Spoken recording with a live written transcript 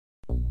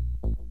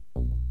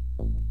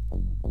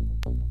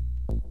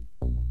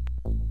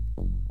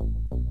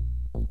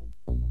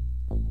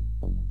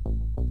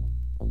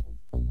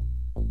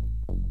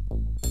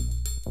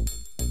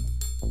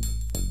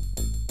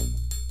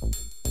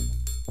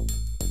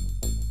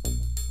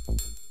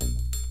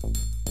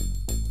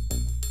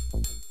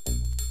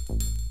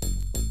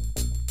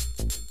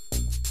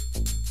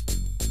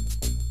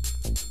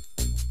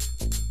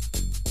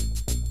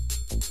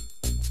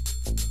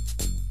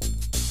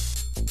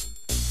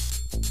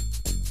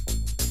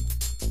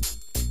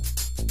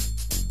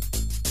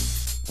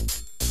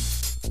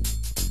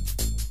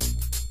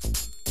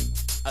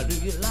Or do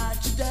you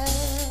like to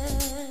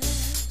dance?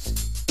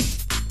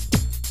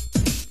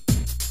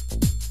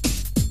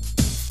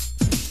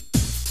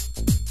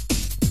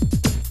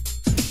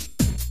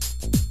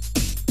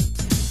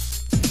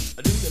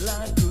 Or do you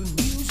like good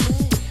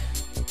music?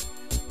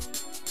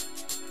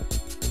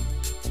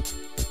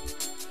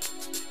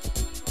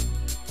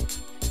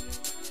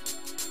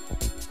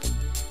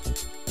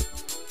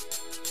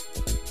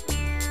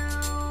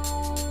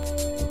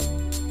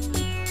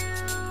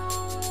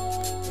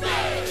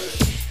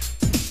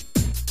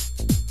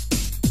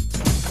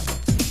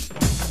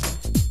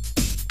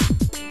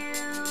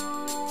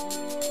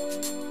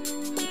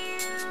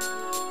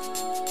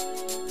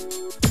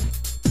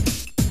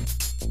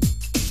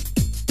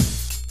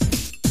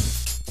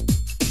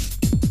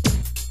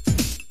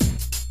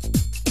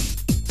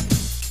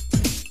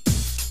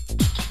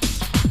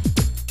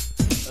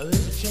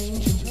 There's a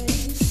change in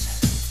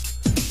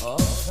pace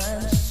of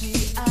fantasy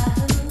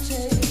and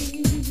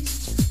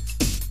taste.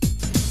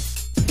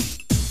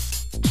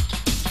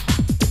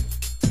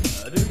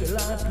 Do you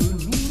like good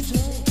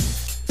music?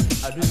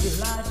 Or do you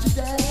like to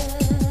dance?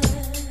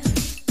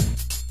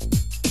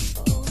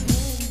 Oh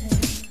yeah.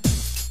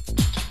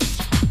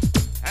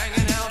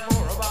 Hanging out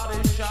for a body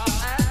shot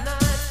at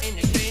night in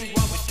exchange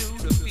what we do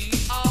to be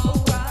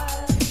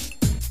alright.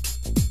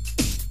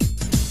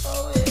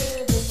 Oh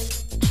yeah.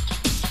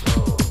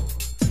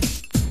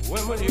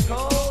 When will you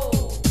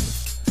call?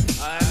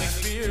 I'm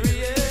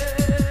experienced.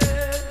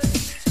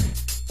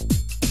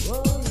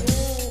 Oh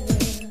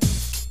yeah.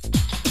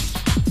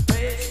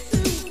 Face to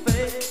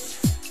face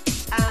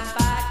and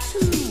back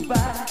to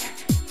back.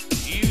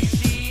 You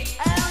see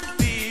and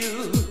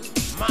feel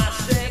my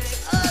sex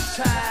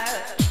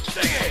attack.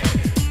 Sing it.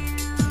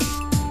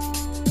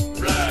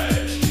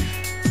 Rush.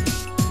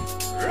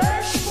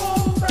 Rush for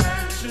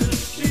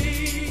fantasy.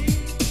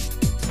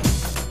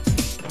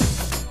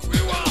 We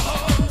want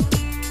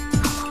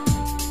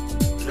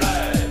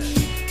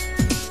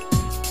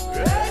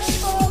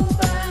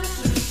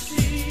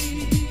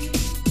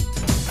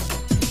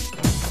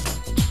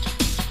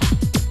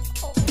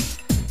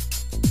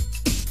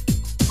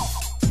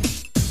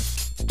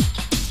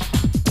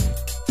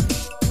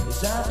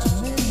it's after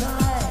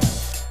midnight.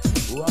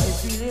 Why you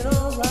feeling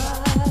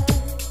alright?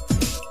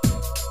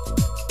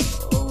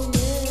 Oh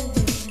yeah.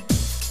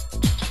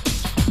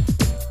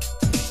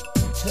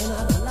 Turn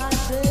out the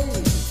light,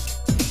 babe.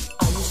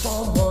 Are you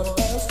someone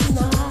else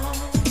tonight?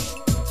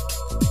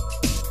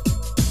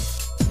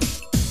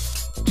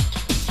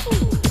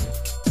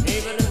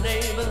 Neighbor to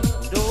neighbor,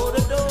 door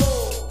to door.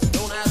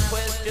 Don't ask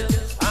questions,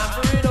 I'm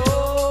for it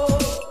all.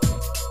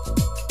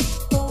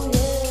 Oh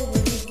yeah.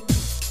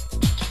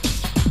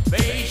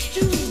 Face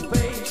to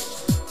face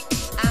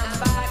and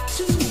back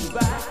to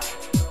back.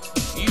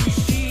 You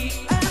see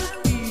and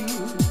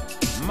feel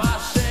my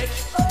sex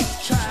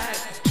attack.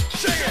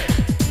 Sing it.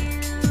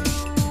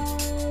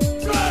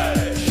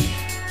 Flash.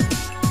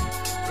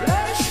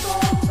 Flash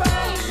for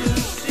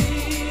fantasy.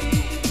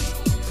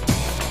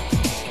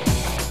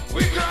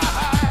 We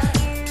cry.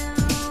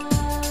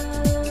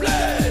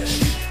 Flash.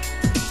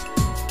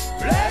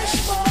 Flash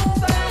for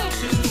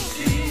fantasy.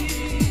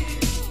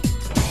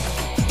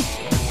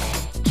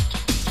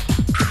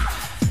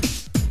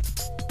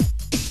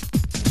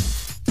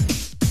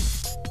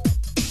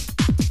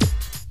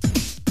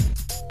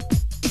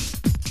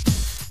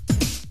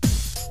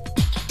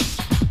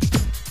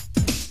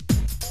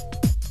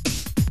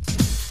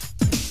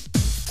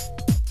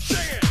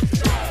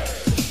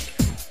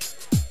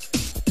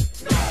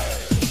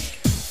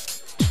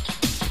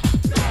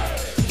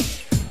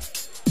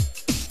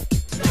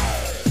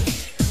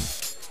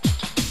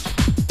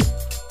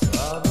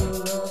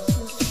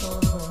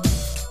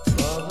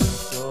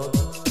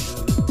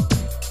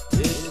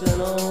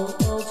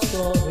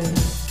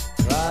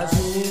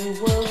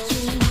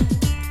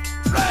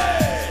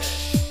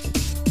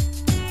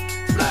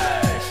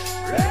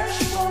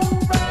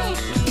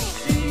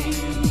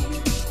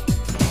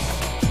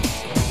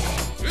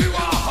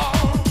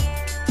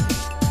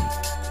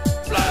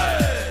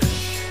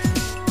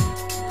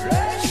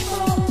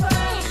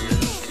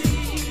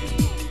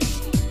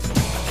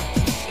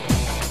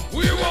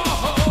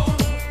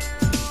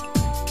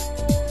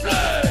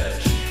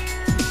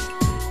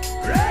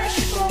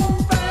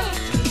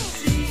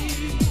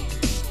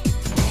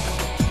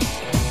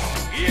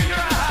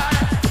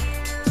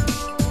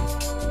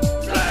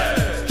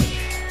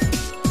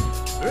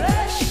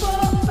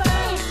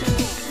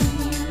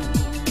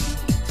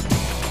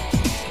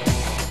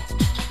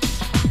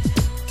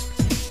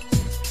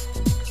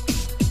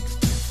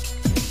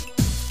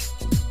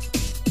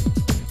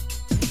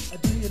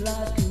 Do you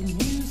like good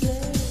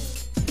music?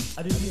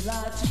 Or do you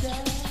like to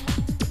dance?